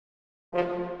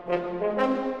Welcome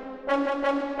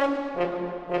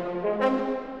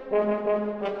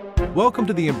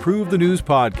to the Improve the News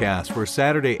podcast for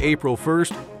Saturday, April 1st,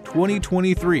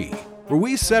 2023, where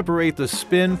we separate the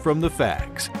spin from the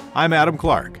facts. I'm Adam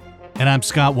Clark. And I'm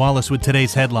Scott Wallace with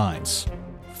today's headlines.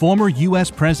 Former U.S.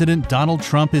 President Donald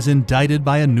Trump is indicted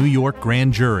by a New York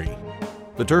grand jury.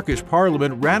 The Turkish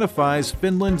parliament ratifies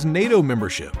Finland's NATO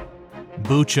membership.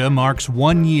 Bucha marks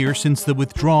 1 year since the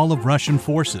withdrawal of Russian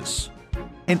forces.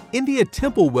 An India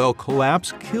temple well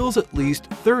collapse kills at least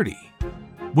 30.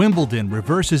 Wimbledon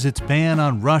reverses its ban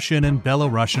on Russian and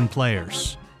Belarusian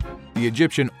players. The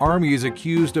Egyptian army is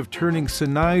accused of turning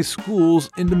Sinai schools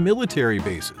into military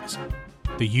bases.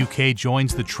 The UK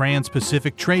joins the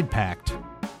Trans-Pacific Trade Pact.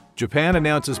 Japan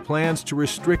announces plans to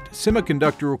restrict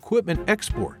semiconductor equipment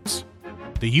exports.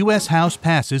 The U.S. House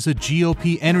passes a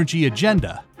GOP energy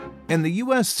agenda. And the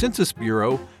U.S. Census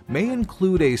Bureau may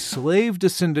include a slave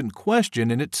descendant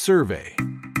question in its survey.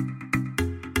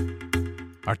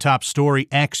 Our top story,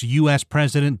 ex-U.S.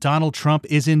 President Donald Trump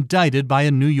is indicted by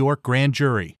a New York grand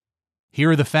jury.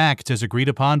 Here are the facts as agreed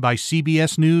upon by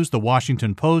CBS News, The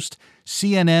Washington Post,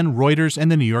 CNN, Reuters,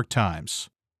 and The New York Times.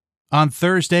 On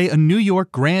Thursday, a New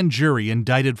York grand jury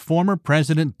indicted former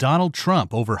President Donald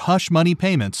Trump over hush money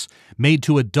payments made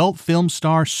to adult film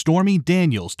star Stormy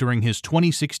Daniels during his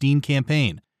 2016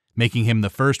 campaign, making him the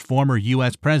first former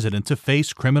U.S. president to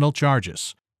face criminal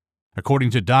charges.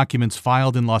 According to documents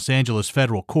filed in Los Angeles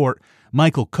federal court,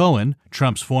 Michael Cohen,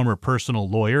 Trump's former personal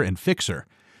lawyer and fixer,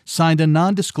 signed a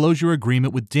non-disclosure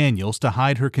agreement with Daniels to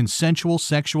hide her consensual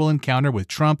sexual encounter with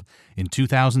Trump in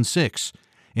 2006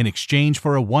 in exchange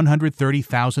for a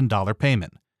 $130,000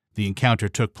 payment. The encounter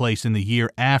took place in the year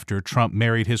after Trump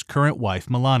married his current wife,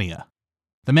 Melania.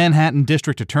 The Manhattan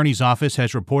District Attorney's Office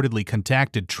has reportedly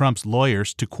contacted Trump's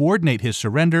lawyers to coordinate his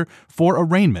surrender for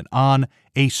arraignment on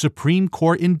a Supreme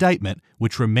Court indictment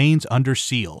which remains under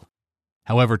seal.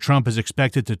 However, Trump is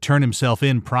expected to turn himself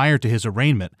in prior to his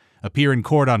arraignment, appear in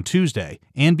court on Tuesday,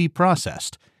 and be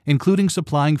processed, including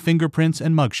supplying fingerprints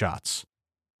and mugshots.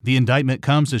 The indictment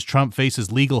comes as Trump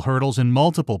faces legal hurdles in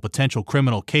multiple potential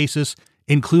criminal cases,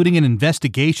 including an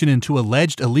investigation into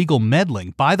alleged illegal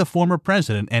meddling by the former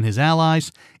president and his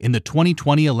allies in the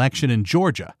 2020 election in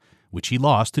Georgia, which he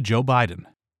lost to Joe Biden.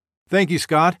 Thank you,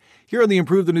 Scott. Here on the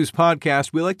Improve the News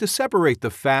podcast, we like to separate the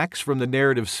facts from the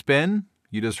narrative spin.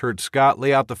 You just heard Scott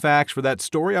lay out the facts for that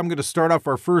story. I'm going to start off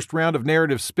our first round of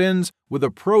narrative spins with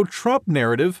a pro-Trump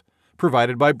narrative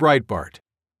provided by Breitbart.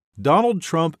 Donald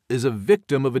Trump is a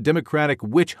victim of a Democratic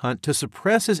witch hunt to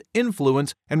suppress his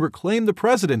influence and reclaim the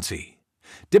presidency.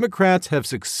 Democrats have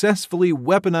successfully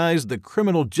weaponized the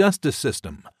criminal justice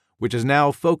system, which is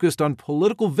now focused on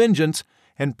political vengeance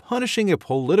and punishing a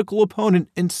political opponent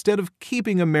instead of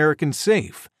keeping Americans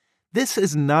safe. This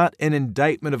is not an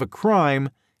indictment of a crime,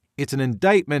 it's an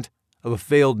indictment of a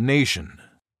failed nation.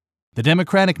 The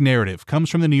Democratic narrative comes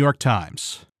from the New York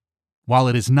Times. While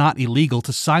it is not illegal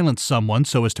to silence someone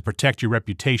so as to protect your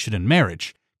reputation in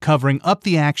marriage, covering up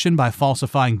the action by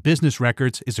falsifying business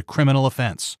records is a criminal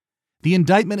offense. The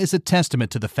indictment is a testament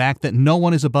to the fact that no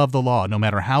one is above the law, no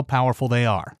matter how powerful they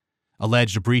are.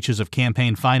 Alleged breaches of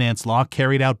campaign finance law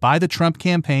carried out by the Trump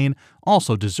campaign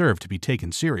also deserve to be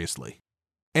taken seriously.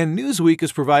 And Newsweek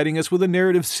is providing us with a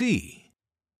narrative C.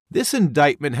 This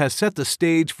indictment has set the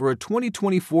stage for a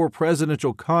 2024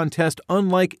 presidential contest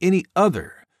unlike any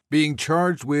other. Being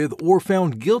charged with or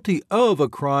found guilty of a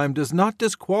crime does not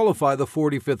disqualify the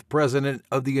 45th President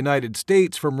of the United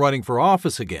States from running for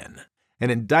office again. An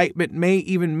indictment may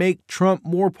even make Trump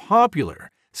more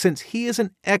popular, since he is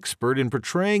an expert in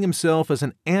portraying himself as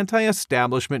an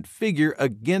anti-establishment figure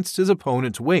against his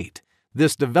opponent's weight.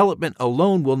 This development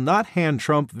alone will not hand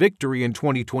Trump victory in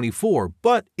 2024,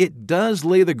 but it does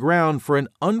lay the ground for an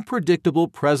unpredictable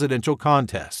presidential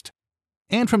contest.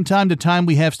 And from time to time,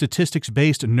 we have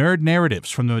statistics-based nerd narratives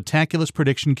from the meticulous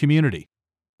prediction community.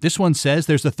 This one says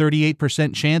there's a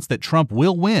 38% chance that Trump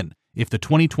will win if the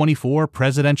 2024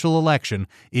 presidential election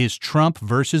is Trump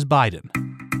versus Biden.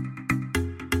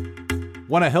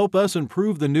 Want to help us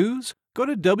improve the news? Go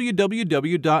to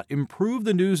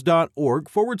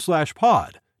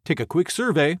www.improvethenews.org/pod. Take a quick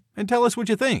survey and tell us what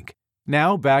you think.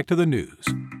 Now back to the news.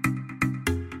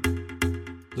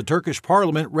 The Turkish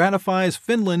parliament ratifies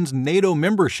Finland's NATO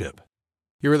membership.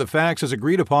 Here are the facts as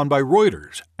agreed upon by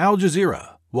Reuters, Al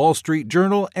Jazeera, Wall Street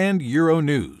Journal, and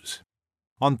Euronews.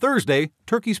 On Thursday,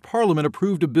 Turkey's parliament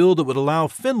approved a bill that would allow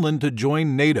Finland to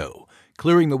join NATO,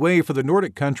 clearing the way for the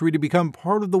Nordic country to become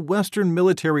part of the Western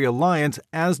military alliance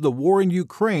as the war in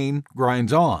Ukraine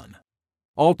grinds on.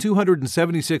 All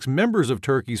 276 members of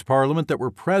Turkey's parliament that were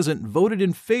present voted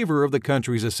in favor of the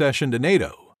country's accession to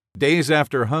NATO. Days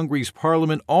after Hungary's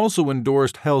parliament also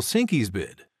endorsed Helsinki's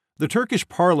bid, the Turkish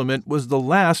parliament was the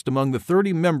last among the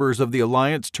 30 members of the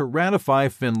alliance to ratify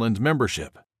Finland's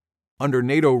membership. Under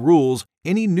NATO rules,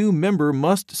 any new member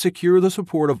must secure the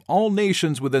support of all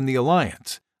nations within the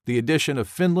alliance. The addition of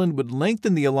Finland would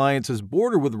lengthen the alliance's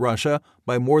border with Russia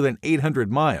by more than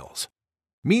 800 miles.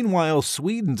 Meanwhile,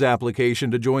 Sweden's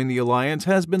application to join the alliance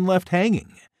has been left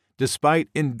hanging. Despite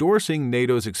endorsing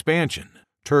NATO's expansion,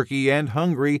 Turkey and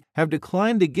Hungary have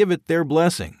declined to give it their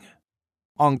blessing.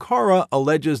 Ankara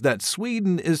alleges that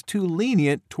Sweden is too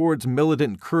lenient towards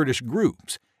militant Kurdish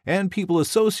groups and people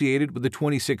associated with the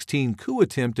 2016 coup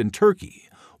attempt in Turkey,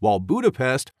 while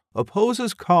Budapest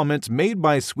opposes comments made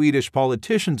by Swedish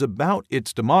politicians about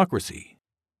its democracy.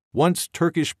 Once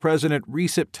Turkish President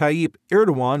Recep Tayyip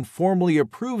Erdogan formally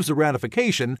approves the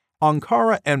ratification,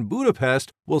 Ankara and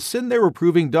Budapest will send their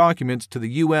approving documents to the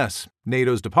U.S.,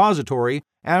 NATO's depository,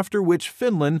 after which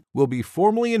Finland will be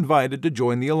formally invited to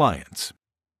join the alliance.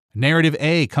 Narrative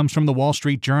A comes from the Wall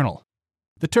Street Journal.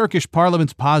 The Turkish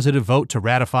parliament's positive vote to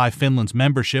ratify Finland's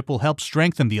membership will help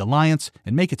strengthen the alliance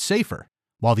and make it safer.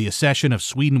 While the accession of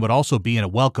Sweden would also be a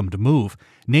welcomed move,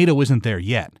 NATO isn't there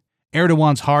yet.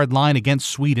 Erdogan's hard line against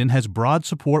Sweden has broad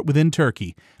support within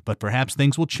Turkey, but perhaps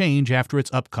things will change after its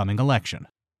upcoming election.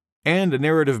 And a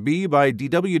narrative B by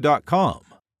DW.com.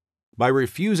 By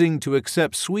refusing to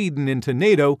accept Sweden into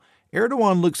NATO,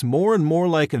 Erdogan looks more and more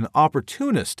like an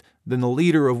opportunist than the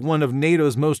leader of one of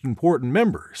NATO's most important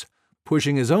members,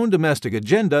 pushing his own domestic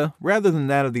agenda rather than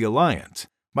that of the alliance.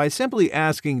 By simply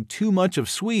asking too much of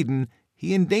Sweden,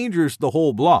 he endangers the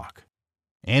whole bloc.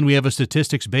 And we have a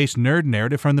statistics-based nerd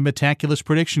narrative from the Metaculus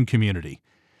prediction community.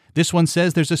 This one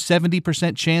says there's a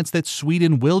 70% chance that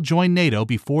Sweden will join NATO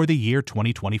before the year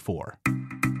 2024.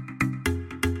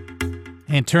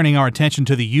 And turning our attention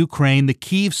to the Ukraine, the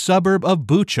Kyiv suburb of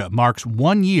Bucha marks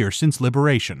 1 year since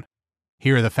liberation.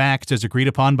 Here are the facts as agreed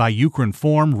upon by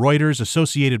Ukrinform, Reuters,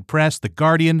 Associated Press, The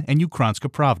Guardian, and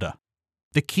Ukrainska Pravda.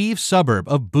 The Kyiv suburb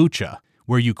of Bucha,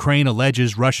 where Ukraine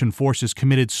alleges Russian forces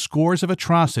committed scores of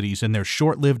atrocities in their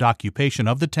short-lived occupation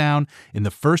of the town in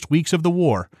the first weeks of the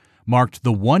war, marked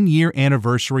the 1-year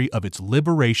anniversary of its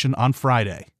liberation on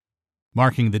Friday.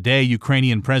 Marking the day,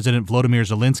 Ukrainian President Volodymyr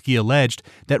Zelensky alleged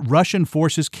that Russian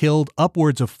forces killed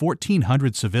upwards of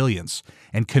 1,400 civilians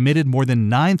and committed more than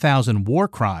 9,000 war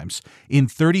crimes in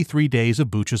 33 days of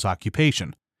Bucha's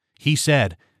occupation. He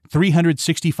said,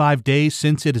 365 days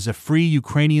since it is a free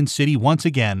Ukrainian city once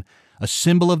again, a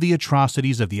symbol of the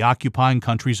atrocities of the occupying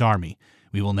country's army.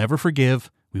 We will never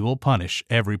forgive, we will punish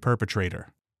every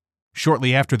perpetrator.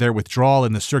 Shortly after their withdrawal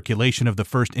in the circulation of the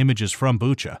first images from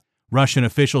Bucha, Russian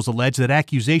officials alleged that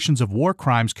accusations of war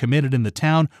crimes committed in the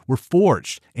town were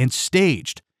forged and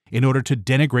staged in order to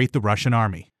denigrate the Russian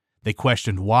army. They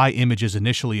questioned why images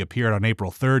initially appeared on April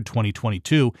 3,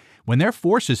 2022, when their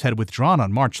forces had withdrawn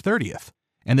on March 30th,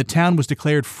 and the town was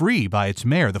declared free by its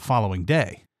mayor the following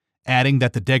day, adding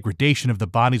that the degradation of the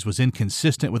bodies was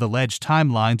inconsistent with alleged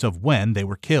timelines of when they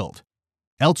were killed.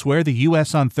 Elsewhere, the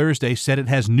U.S. on Thursday said it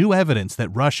has new evidence that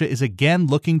Russia is again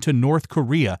looking to North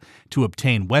Korea to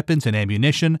obtain weapons and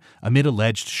ammunition amid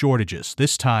alleged shortages,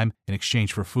 this time in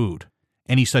exchange for food.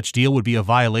 Any such deal would be a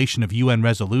violation of UN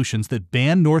resolutions that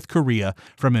ban North Korea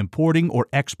from importing or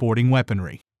exporting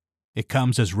weaponry. It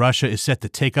comes as Russia is set to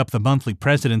take up the monthly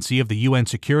presidency of the UN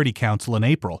Security Council in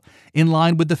April, in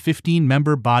line with the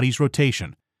 15-member body's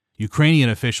rotation. Ukrainian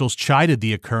officials chided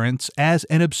the occurrence as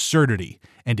an absurdity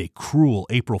and a cruel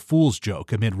April Fool's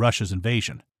joke amid Russia's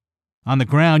invasion. On the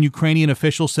ground, Ukrainian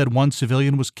officials said 1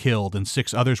 civilian was killed and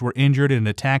 6 others were injured in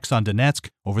attacks on Donetsk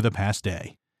over the past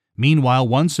day. Meanwhile,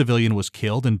 1 civilian was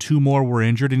killed and 2 more were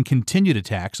injured in continued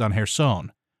attacks on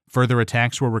Kherson. Further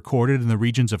attacks were recorded in the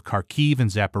regions of Kharkiv and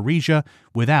Zaporizhia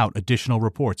without additional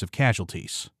reports of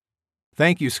casualties.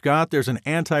 Thank you, Scott. There's an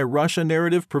anti-Russia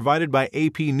narrative provided by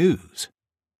AP News.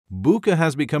 Bucha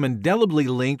has become indelibly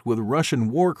linked with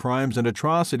Russian war crimes and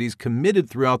atrocities committed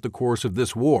throughout the course of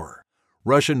this war.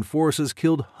 Russian forces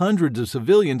killed hundreds of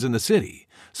civilians in the city,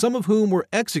 some of whom were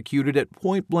executed at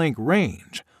point-blank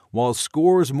range, while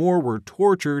scores more were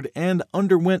tortured and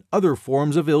underwent other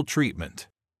forms of ill treatment.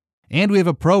 And we have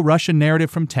a pro-Russian narrative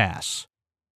from TASS.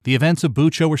 The events of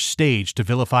Bucha were staged to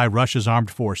vilify Russia's armed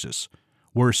forces.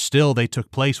 Worse still, they took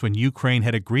place when Ukraine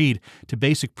had agreed to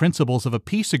basic principles of a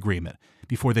peace agreement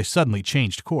before they suddenly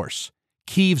changed course.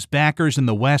 Kyiv's backers in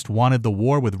the West wanted the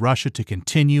war with Russia to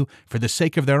continue for the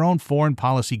sake of their own foreign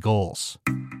policy goals.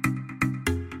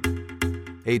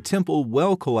 A temple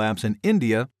well collapse in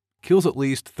India kills at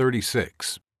least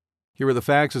 36. Here are the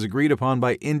facts as agreed upon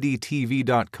by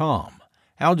IndieTV.com,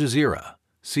 Al Jazeera,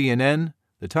 CNN,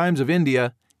 The Times of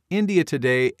India, India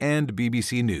Today, and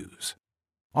BBC News.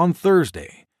 On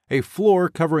Thursday, a floor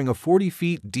covering a 40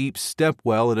 feet deep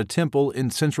stepwell at a temple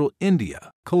in central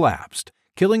India collapsed,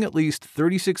 killing at least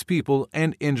 36 people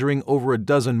and injuring over a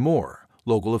dozen more,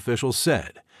 local officials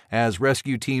said, as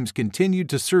rescue teams continued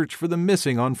to search for the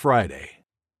missing on Friday.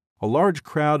 A large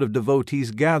crowd of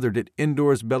devotees gathered at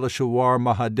Indoor's Beleshwar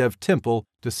Mahadev Temple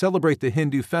to celebrate the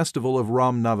Hindu festival of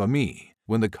Ram Navami,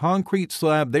 when the concrete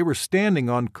slab they were standing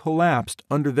on collapsed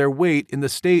under their weight in the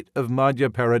state of Madhya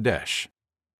Pradesh.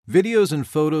 Videos and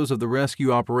photos of the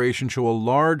rescue operation show a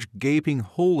large, gaping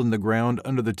hole in the ground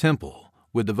under the temple,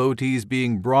 with devotees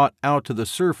being brought out to the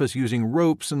surface using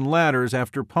ropes and ladders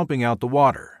after pumping out the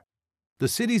water. The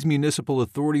city's municipal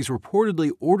authorities reportedly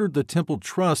ordered the temple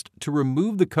trust to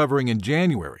remove the covering in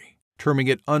January, terming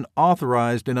it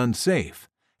unauthorized and unsafe.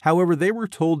 However, they were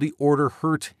told the order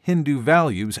hurt Hindu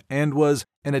values and was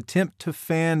an attempt to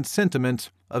fan sentiment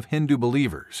of Hindu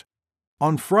believers.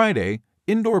 On Friday,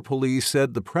 Indore police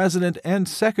said the president and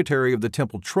secretary of the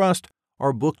temple trust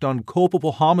are booked on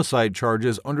culpable homicide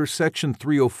charges under Section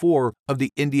 304 of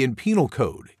the Indian Penal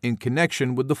Code in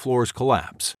connection with the floor's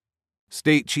collapse.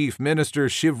 State Chief Minister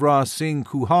Shivraj Singh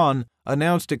Chauhan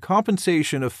announced a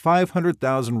compensation of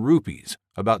 500,000 rupees,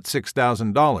 about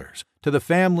 $6,000, to the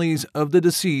families of the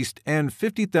deceased and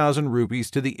 50,000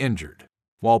 rupees to the injured,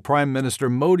 while Prime Minister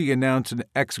Modi announced an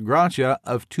ex gratia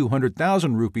of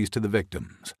 200,000 rupees to the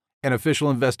victims. An official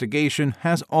investigation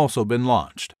has also been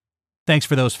launched. Thanks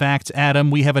for those facts,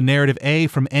 Adam. We have a Narrative A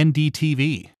from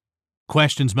NDTV.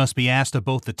 Questions must be asked of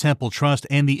both the Temple Trust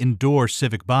and the Indore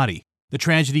civic body. The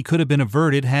tragedy could have been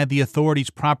averted had the authorities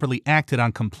properly acted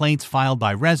on complaints filed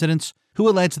by residents who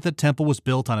alleged that the temple was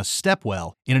built on a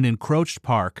stepwell in an encroached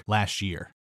park last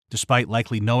year. Despite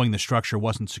likely knowing the structure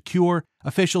wasn't secure,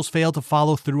 officials failed to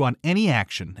follow through on any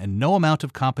action, and no amount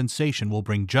of compensation will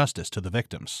bring justice to the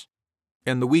victims.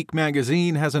 And The Week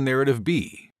magazine has a Narrative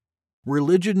B.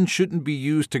 Religion shouldn't be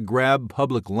used to grab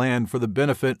public land for the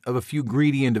benefit of a few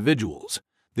greedy individuals.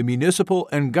 The municipal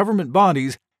and government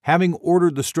bodies, having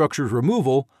ordered the structure's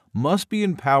removal, must be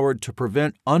empowered to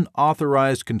prevent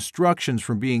unauthorized constructions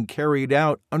from being carried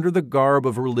out under the garb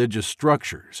of religious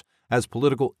structures, as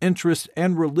political interests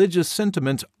and religious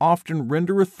sentiments often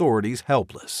render authorities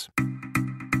helpless.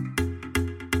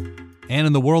 And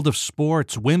in the world of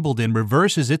sports, Wimbledon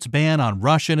reverses its ban on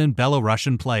Russian and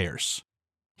Belarusian players.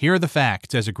 Here are the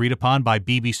facts as agreed upon by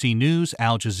BBC News,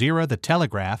 Al Jazeera, The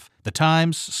Telegraph, The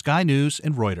Times, Sky News,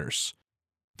 and Reuters.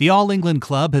 The All England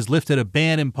Club has lifted a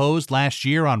ban imposed last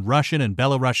year on Russian and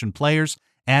Belarusian players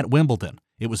at Wimbledon.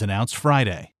 It was announced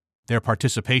Friday. Their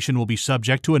participation will be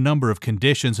subject to a number of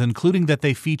conditions, including that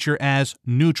they feature as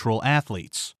neutral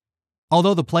athletes.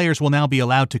 Although the players will now be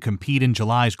allowed to compete in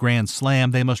July's Grand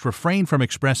Slam, they must refrain from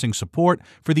expressing support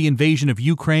for the invasion of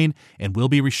Ukraine and will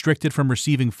be restricted from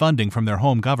receiving funding from their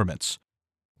home governments.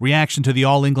 Reaction to the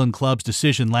All England Club's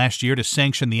decision last year to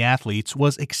sanction the athletes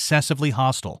was excessively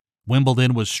hostile.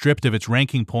 Wimbledon was stripped of its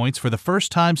ranking points for the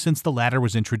first time since the ladder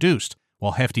was introduced,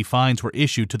 while hefty fines were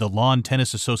issued to the Lawn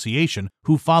Tennis Association,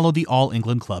 who followed the All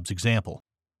England Club's example.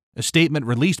 A statement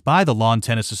released by the Lawn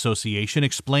Tennis Association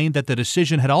explained that the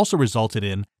decision had also resulted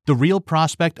in the real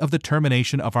prospect of the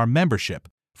termination of our membership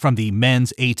from the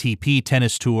men's ATP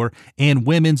Tennis Tour and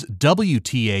women's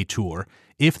WTA Tour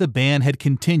if the ban had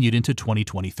continued into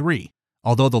 2023.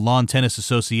 Although the Lawn Tennis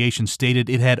Association stated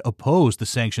it had opposed the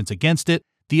sanctions against it,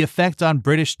 the effect on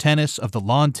British tennis of the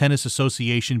Lawn Tennis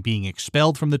Association being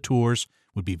expelled from the tours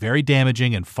would be very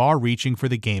damaging and far-reaching for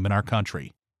the game in our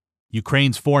country.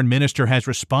 Ukraine's foreign minister has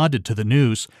responded to the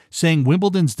news, saying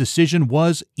Wimbledon's decision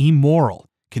was immoral,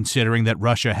 considering that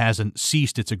Russia hasn't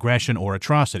ceased its aggression or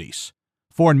atrocities.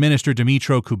 Foreign Minister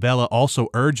Dmytro Kuleba also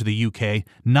urged the UK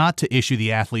not to issue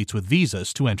the athletes with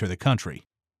visas to enter the country.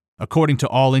 According to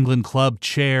All England Club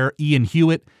chair Ian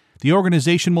Hewitt, the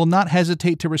organization will not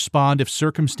hesitate to respond if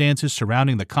circumstances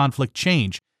surrounding the conflict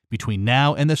change between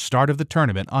now and the start of the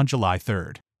tournament on July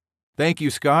 3rd. Thank you,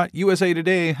 Scott. USA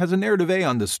Today has a Narrative A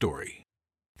on this story.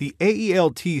 The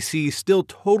AELTC still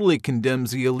totally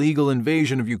condemns the illegal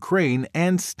invasion of Ukraine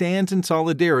and stands in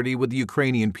solidarity with the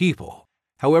Ukrainian people.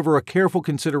 However, a careful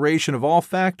consideration of all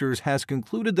factors has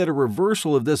concluded that a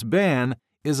reversal of this ban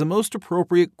is the most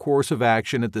appropriate course of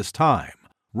action at this time.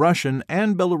 Russian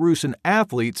and Belarusian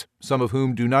athletes, some of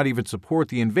whom do not even support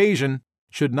the invasion,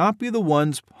 should not be the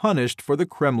ones punished for the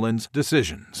Kremlin's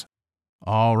decisions.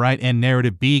 All right, and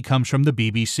Narrative B comes from the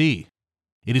BBC.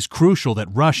 It is crucial that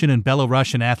Russian and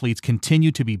Belarusian athletes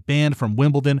continue to be banned from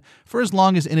Wimbledon for as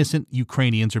long as innocent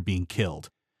Ukrainians are being killed.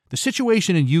 The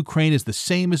situation in Ukraine is the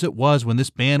same as it was when this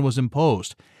ban was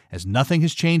imposed. As nothing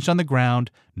has changed on the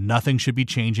ground, nothing should be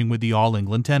changing with the All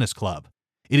England Tennis Club.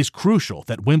 It is crucial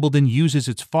that Wimbledon uses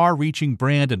its far-reaching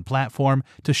brand and platform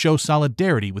to show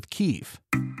solidarity with Kyiv.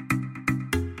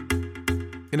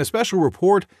 In a special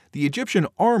report, the Egyptian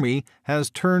army has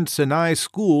turned Sinai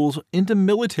schools into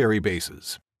military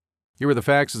bases. Here are the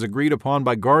facts as agreed upon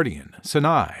by Guardian,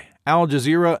 Sinai, Al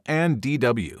Jazeera, and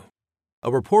DW.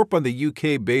 A report by the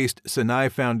UK-based Sinai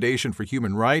Foundation for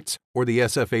Human Rights, or the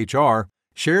SFHR,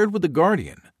 shared with The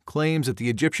Guardian, claims that the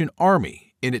Egyptian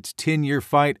army, in its 10-year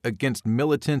fight against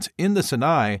militants in the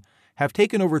Sinai, have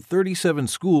taken over 37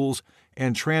 schools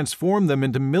and transformed them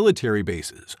into military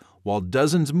bases, while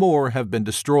dozens more have been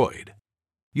destroyed.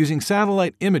 Using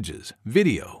satellite images,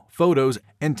 video, photos,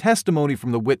 and testimony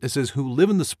from the witnesses who live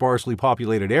in the sparsely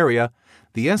populated area,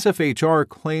 the SFHR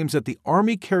claims that the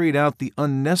Army carried out the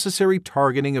unnecessary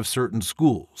targeting of certain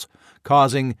schools,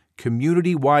 causing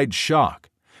community-wide shock,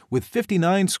 with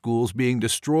 59 schools being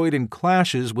destroyed in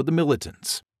clashes with the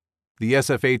militants. The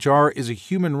SFHR is a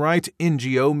human rights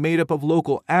NGO made up of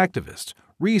local activists,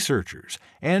 researchers,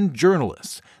 and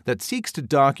journalists that seeks to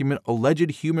document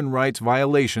alleged human rights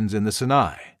violations in the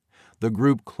Sinai. The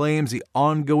group claims the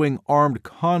ongoing armed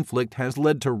conflict has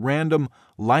led to random,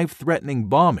 life-threatening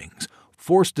bombings,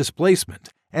 forced displacement,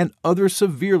 and other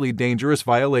severely dangerous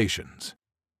violations.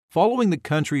 Following the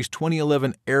country's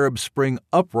 2011 Arab Spring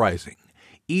uprising,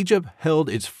 Egypt held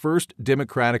its first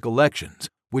democratic elections,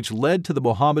 which led to the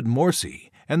Mohammed Morsi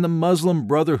and the Muslim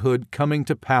Brotherhood coming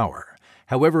to power.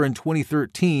 However, in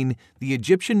 2013, the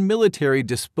Egyptian military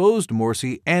disposed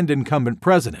Morsi and incumbent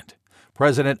president.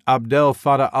 President Abdel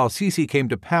Fattah al-Sisi came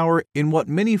to power in what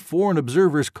many foreign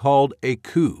observers called a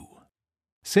coup.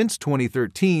 Since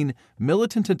 2013,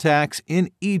 militant attacks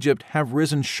in Egypt have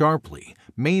risen sharply,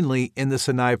 mainly in the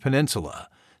Sinai Peninsula.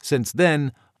 Since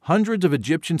then, hundreds of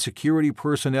Egyptian security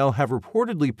personnel have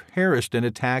reportedly perished in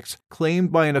attacks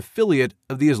claimed by an affiliate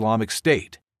of the Islamic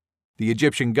State. The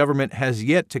Egyptian government has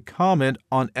yet to comment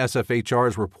on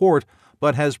SFHR's report,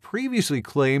 but has previously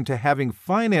claimed to having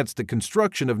financed the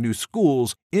construction of new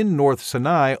schools in North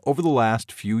Sinai over the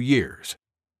last few years.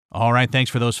 All right,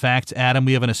 thanks for those facts, Adam.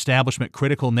 We have an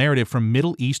establishment-critical narrative from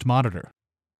Middle East Monitor.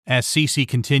 As Sisi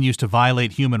continues to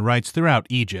violate human rights throughout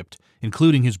Egypt,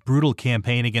 including his brutal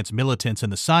campaign against militants in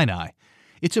the Sinai,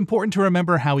 it's important to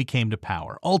remember how he came to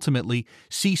power. Ultimately,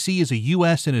 Sisi is a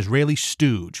U.S. and Israeli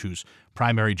stooge whose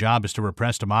primary job is to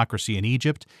repress democracy in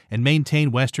Egypt and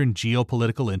maintain Western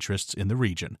geopolitical interests in the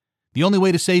region. The only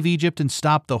way to save Egypt and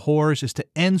stop the horrors is to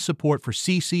end support for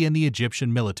Sisi and the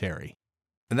Egyptian military.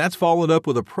 And that's followed up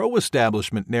with a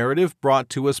pro-establishment narrative brought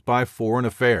to us by Foreign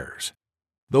Affairs.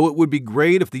 Though it would be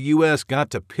great if the U.S. got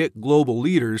to pick global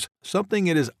leaders, something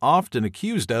it is often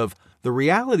accused of, the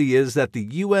reality is that the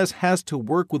U.S. has to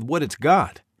work with what it's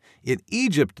got. In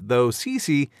Egypt, though,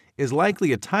 Sisi is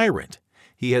likely a tyrant.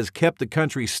 He has kept the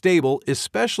country stable,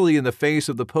 especially in the face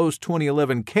of the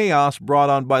post-2011 chaos brought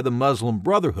on by the Muslim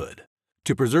Brotherhood.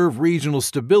 To preserve regional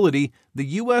stability, the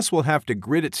U.S. will have to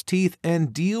grit its teeth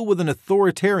and deal with an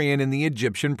authoritarian in the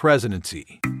Egyptian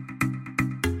presidency.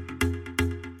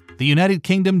 The United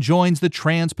Kingdom joins the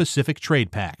Trans-Pacific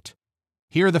Trade Pact.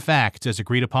 Here are the facts as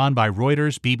agreed upon by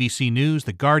Reuters, BBC News,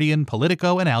 The Guardian,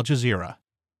 Politico, and Al Jazeera.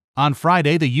 On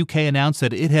Friday, the UK announced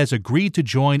that it has agreed to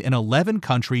join an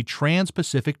 11-country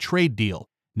Trans-Pacific trade deal,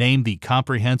 named the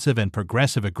Comprehensive and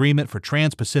Progressive Agreement for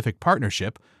Trans-Pacific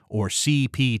Partnership, or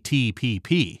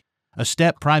CPTPP, a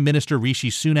step Prime Minister Rishi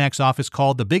Sunak's office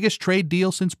called the biggest trade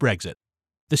deal since Brexit.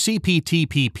 The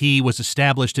CPTPP was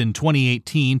established in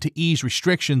 2018 to ease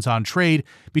restrictions on trade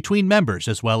between members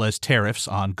as well as tariffs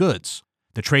on goods.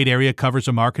 The trade area covers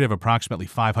a market of approximately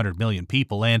 500 million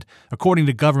people and, according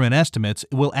to government estimates,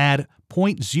 it will add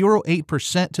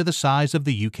 0.08% to the size of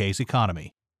the UK's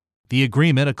economy. The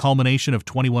agreement, a culmination of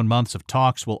 21 months of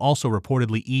talks, will also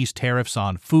reportedly ease tariffs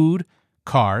on food,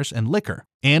 cars, and liquor,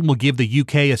 and will give the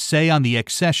UK a say on the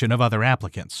accession of other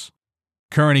applicants.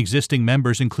 Current existing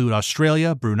members include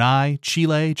Australia, Brunei,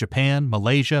 Chile, Japan,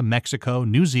 Malaysia, Mexico,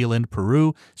 New Zealand,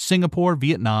 Peru, Singapore,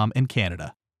 Vietnam, and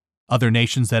Canada. Other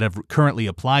nations that have currently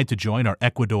applied to join are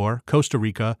Ecuador, Costa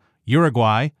Rica,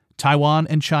 Uruguay, Taiwan,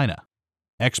 and China.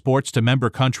 Exports to member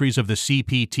countries of the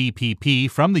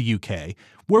CPTPP from the UK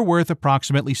were worth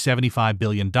approximately $75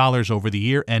 billion over the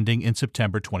year ending in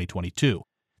September 2022.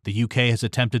 The UK has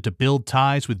attempted to build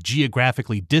ties with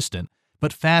geographically distant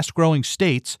but fast-growing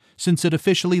states since it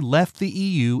officially left the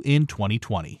EU in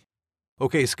 2020.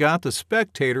 Okay, Scott, The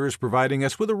Spectator is providing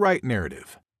us with a right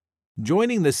narrative.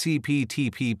 Joining the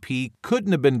CPTPP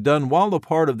couldn't have been done while a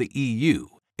part of the EU,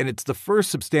 and it's the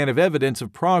first substantive evidence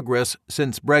of progress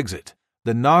since Brexit.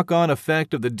 The knock-on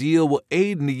effect of the deal will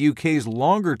aid in the UK's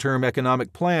longer-term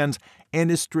economic plans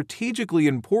and is strategically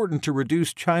important to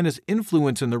reduce China's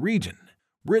influence in the region.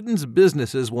 Britain's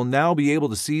businesses will now be able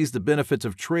to seize the benefits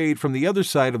of trade from the other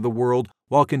side of the world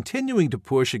while continuing to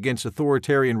push against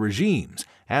authoritarian regimes,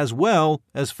 as well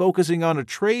as focusing on a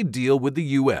trade deal with the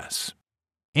U.S.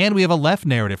 And we have a left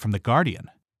narrative from The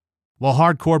Guardian. While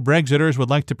hardcore Brexiters would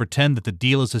like to pretend that the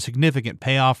deal is a significant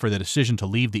payoff for the decision to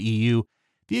leave the EU,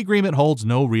 the agreement holds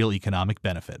no real economic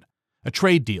benefit. A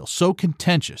trade deal so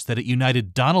contentious that it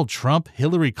united Donald Trump,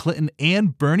 Hillary Clinton,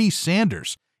 and Bernie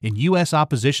Sanders in U.S.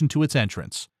 opposition to its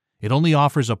entrance. It only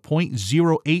offers a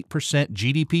 0.08%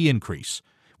 GDP increase,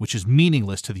 which is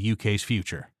meaningless to the UK's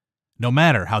future. No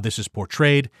matter how this is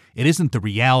portrayed, it isn't the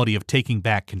reality of taking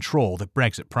back control that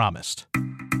Brexit promised.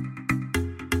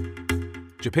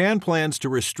 Japan plans to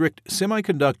restrict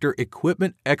semiconductor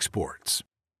equipment exports.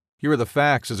 Here are the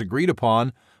facts as agreed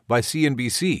upon by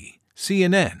CNBC,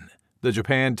 CNN, the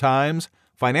Japan Times,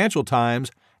 Financial Times,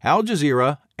 Al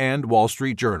Jazeera, and Wall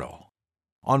Street Journal.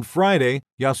 On Friday,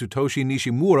 Yasutoshi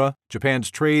Nishimura, Japan's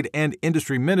trade and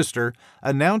industry minister,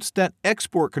 announced that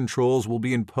export controls will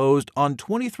be imposed on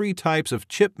 23 types of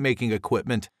chip-making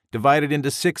equipment divided into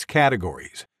 6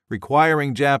 categories,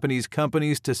 requiring Japanese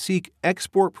companies to seek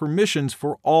export permissions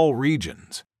for all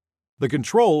regions. The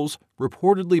controls,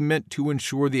 reportedly meant to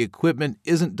ensure the equipment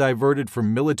isn't diverted for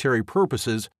military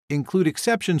purposes, include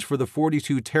exceptions for the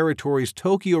 42 territories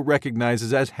Tokyo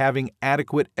recognizes as having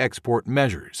adequate export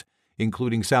measures,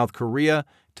 including South Korea,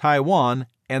 Taiwan,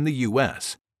 and the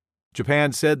U.S.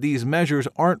 Japan said these measures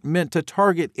aren't meant to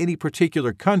target any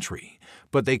particular country,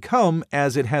 but they come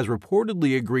as it has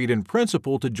reportedly agreed in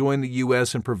principle to join the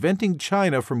U.S. in preventing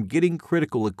China from getting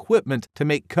critical equipment to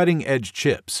make cutting-edge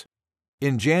chips.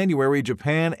 In January,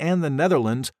 Japan and the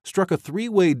Netherlands struck a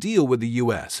 3-way deal with the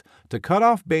U.S. to cut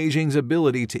off Beijing's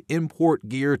ability to import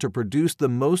gear to produce the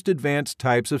most advanced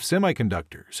types of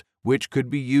semiconductors, which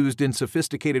could be used in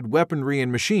sophisticated weaponry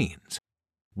and machines.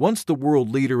 Once the world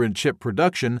leader in chip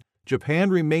production,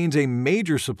 Japan remains a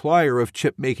major supplier of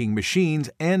chip-making machines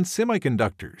and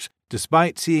semiconductors,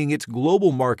 despite seeing its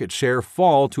global market share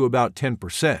fall to about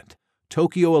 10%.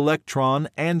 Tokyo Electron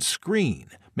and Screen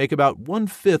make about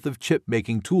 1/5 of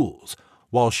chip-making tools,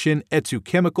 while Shin Etsu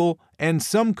Chemical and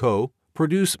Sumco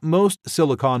produce most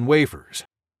silicon wafers.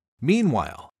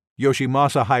 Meanwhile,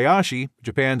 Yoshimasa Hayashi,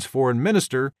 Japan's foreign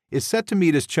minister, is set to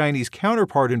meet his Chinese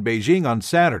counterpart in Beijing on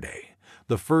Saturday,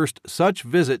 the first such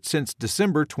visit since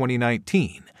December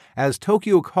 2019, as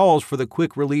Tokyo calls for the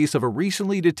quick release of a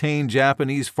recently detained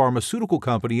Japanese pharmaceutical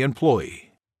company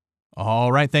employee.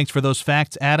 All right, thanks for those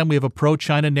facts, Adam. We have a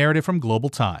pro-China narrative from Global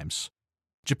Times.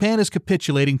 Japan is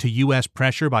capitulating to U.S.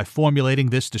 pressure by formulating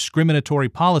this discriminatory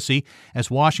policy as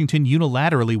Washington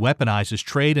unilaterally weaponizes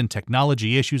trade and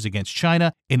technology issues against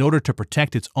China in order to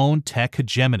protect its own tech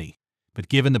hegemony. But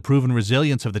given the proven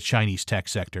resilience of the Chinese tech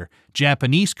sector,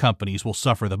 Japanese companies will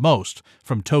suffer the most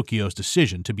from Tokyo's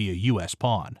decision to be a U.S.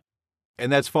 pawn.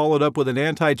 And that's followed up with an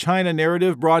anti-China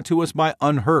narrative brought to us by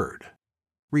Unheard.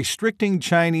 Restricting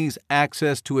Chinese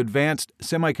access to advanced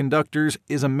semiconductors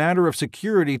is a matter of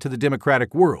security to the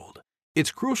democratic world.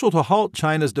 It's crucial to halt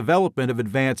China's development of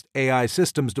advanced AI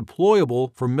systems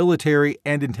deployable for military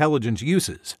and intelligence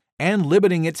uses, and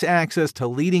limiting its access to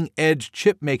leading-edge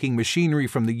chip-making machinery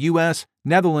from the U.S.,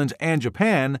 Netherlands, and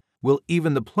Japan will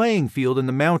even the playing field in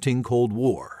the mounting Cold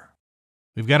War.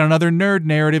 We've got another nerd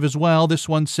narrative as well. This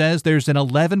one says there's an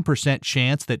 11%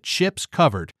 chance that chips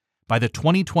covered by the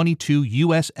 2022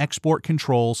 U.S. export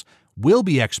controls will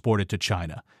be exported to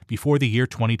China before the year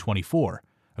 2024,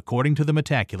 according to the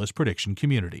Metaculus prediction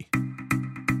community.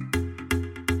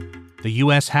 The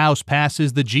U.S. House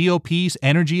passes the GOP's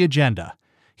energy agenda.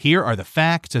 Here are the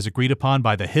facts as agreed upon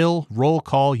by The Hill, Roll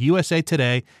Call, USA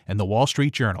Today, and The Wall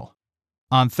Street Journal.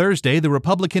 On Thursday, the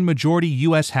Republican-majority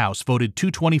U.S. House voted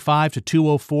 225 to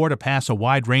 204 to pass a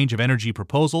wide range of energy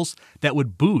proposals that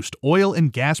would boost oil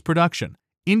and gas production,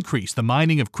 increase the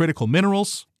mining of critical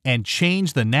minerals, and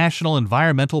change the National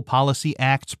Environmental Policy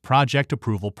Act's project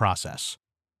approval process.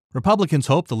 Republicans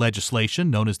hope the legislation,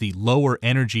 known as the Lower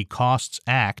Energy Costs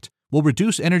Act, will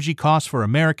reduce energy costs for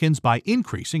Americans by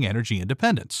increasing energy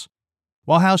independence.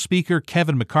 While House Speaker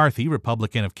Kevin McCarthy,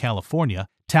 Republican of California,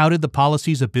 touted the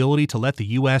policy's ability to let the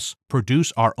U.S.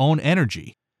 produce our own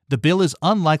energy, the bill is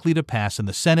unlikely to pass in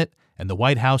the Senate, and the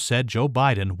White House said Joe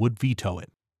Biden would veto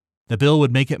it. The bill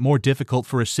would make it more difficult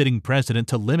for a sitting president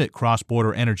to limit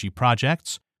cross-border energy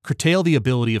projects, curtail the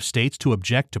ability of states to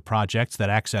object to projects that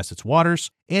access its waters,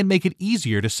 and make it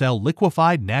easier to sell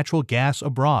liquefied natural gas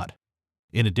abroad.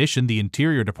 In addition, the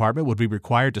Interior Department would be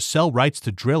required to sell rights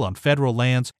to drill on federal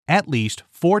lands at least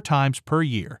 4 times per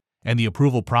year, and the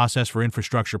approval process for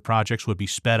infrastructure projects would be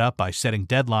sped up by setting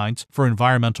deadlines for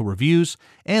environmental reviews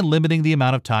and limiting the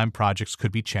amount of time projects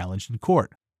could be challenged in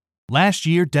court. Last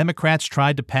year, Democrats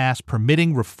tried to pass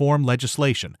permitting reform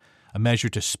legislation, a measure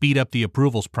to speed up the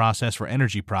approvals process for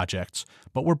energy projects,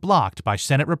 but were blocked by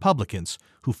Senate Republicans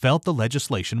who felt the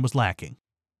legislation was lacking.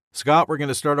 Scott, we're going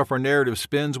to start off our narrative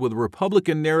spins with a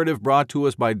Republican narrative brought to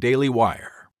us by Daily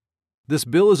Wire. This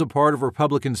bill is a part of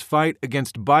Republicans' fight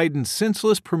against Biden's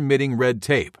senseless permitting red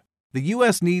tape. The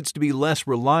U.S. needs to be less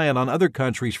reliant on other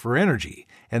countries for energy,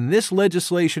 and this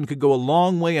legislation could go a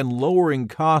long way in lowering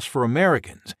costs for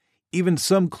Americans. Even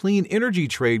some clean energy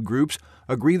trade groups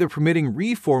agree the permitting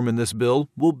reform in this bill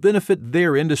will benefit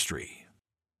their industry.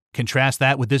 Contrast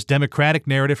that with this Democratic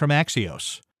narrative from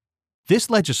Axios. This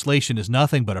legislation is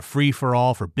nothing but a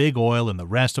free-for-all for big oil and the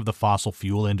rest of the fossil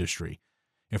fuel industry.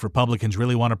 If Republicans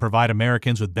really want to provide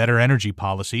Americans with better energy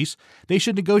policies, they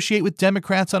should negotiate with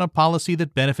Democrats on a policy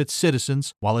that benefits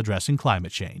citizens while addressing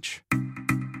climate change.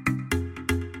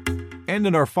 And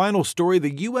in our final story,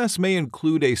 the U.S. may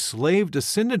include a slave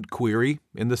descendant query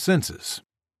in the census.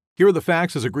 Here are the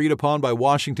facts as agreed upon by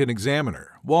Washington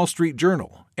Examiner, Wall Street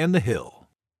Journal, and The Hill.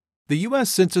 The U.S.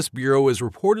 Census Bureau is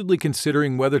reportedly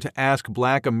considering whether to ask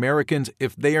Black Americans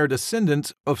if they are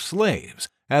descendants of slaves,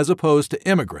 as opposed to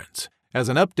immigrants, as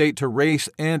an update to race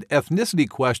and ethnicity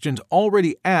questions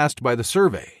already asked by the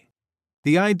survey.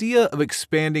 The idea of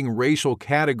expanding racial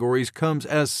categories comes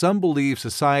as some believe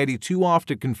society too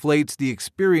often conflates the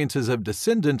experiences of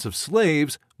descendants of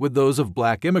slaves with those of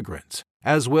Black immigrants,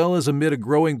 as well as amid a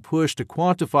growing push to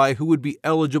quantify who would be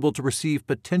eligible to receive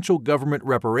potential government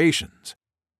reparations.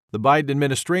 The Biden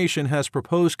administration has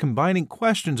proposed combining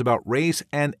questions about race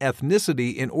and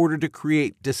ethnicity in order to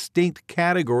create distinct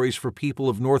categories for people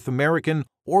of North American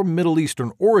or Middle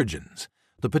Eastern origins.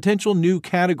 The potential new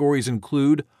categories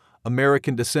include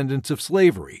American descendants of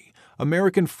slavery,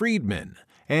 American freedmen,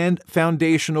 and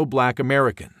foundational Black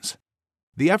Americans.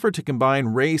 The effort to combine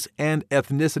race and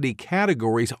ethnicity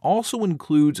categories also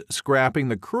includes scrapping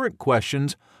the current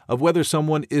questions of whether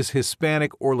someone is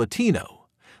Hispanic or Latino.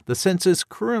 The census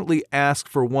currently asks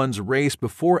for one's race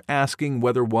before asking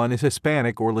whether one is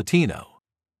Hispanic or Latino.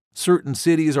 Certain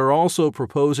cities are also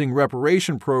proposing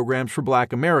reparation programs for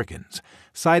Black Americans,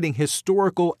 citing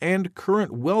historical and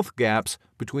current wealth gaps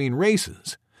between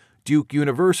races. Duke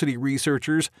University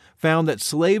researchers found that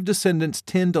slave descendants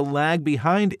tend to lag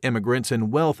behind immigrants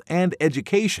in wealth and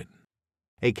education.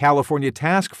 A California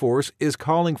task force is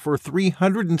calling for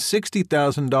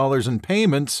 $360,000 in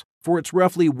payments for its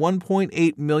roughly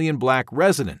 1.8 million Black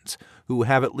residents who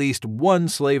have at least one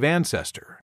slave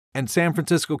ancestor. And San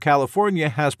Francisco, California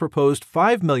has proposed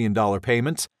 $5 million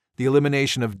payments, the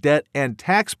elimination of debt and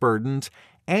tax burdens,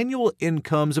 annual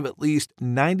incomes of at least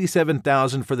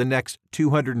 $97,000 for the next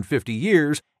 250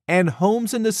 years, and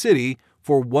homes in the city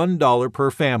for $1 per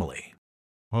family.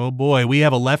 Oh boy, we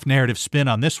have a left narrative spin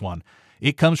on this one.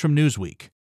 It comes from Newsweek.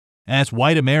 As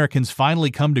white Americans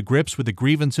finally come to grips with the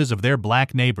grievances of their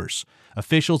Black neighbors,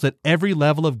 officials at every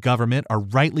level of government are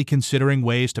rightly considering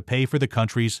ways to pay for the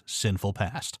country's sinful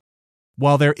past.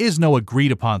 While there is no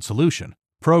agreed-upon solution,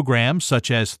 programs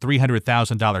such as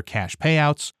 $300,000 cash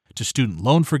payouts to student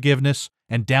loan forgiveness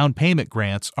and down payment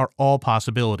grants are all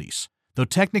possibilities. Though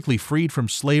technically freed from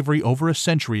slavery over a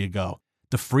century ago,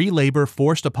 the free labor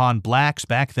forced upon Blacks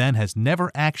back then has never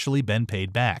actually been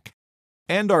paid back.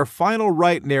 And our final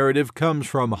right narrative comes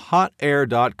from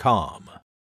hotair.com.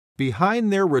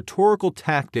 Behind their rhetorical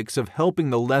tactics of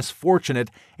helping the less fortunate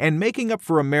and making up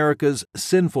for America's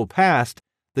sinful past,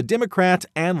 the Democrats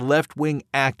and left-wing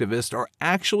activists are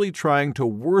actually trying to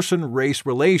worsen race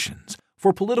relations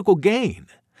for political gain.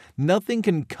 Nothing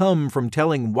can come from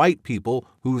telling white people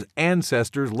whose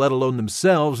ancestors, let alone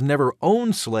themselves, never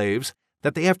owned slaves,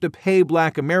 that they have to pay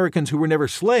Black Americans who were never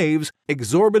slaves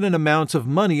exorbitant amounts of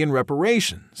money in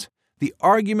reparations. The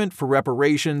argument for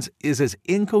reparations is as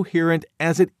incoherent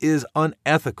as it is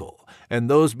unethical, and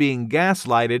those being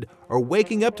gaslighted are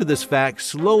waking up to this fact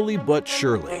slowly but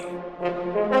surely.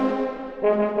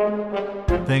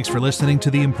 Thanks for listening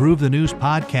to the Improve the News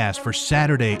podcast for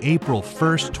Saturday, April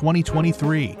 1st,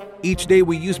 2023. Each day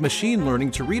we use machine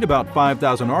learning to read about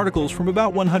 5,000 articles from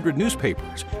about 100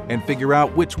 newspapers and figure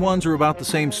out which ones are about the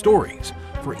same stories.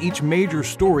 For each major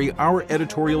story, our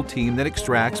editorial team then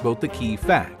extracts both the key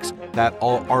facts that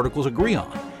all articles agree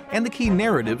on and the key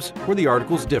narratives where the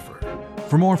articles differ.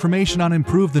 For more information on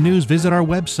Improve the News, visit our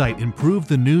website,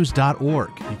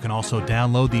 improvethenews.org. You can also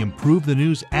download the Improve the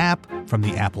News app from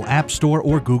the Apple App Store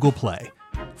or Google Play.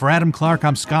 For Adam Clark,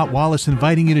 I'm Scott Wallace,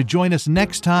 inviting you to join us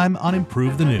next time on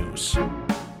Improve the News.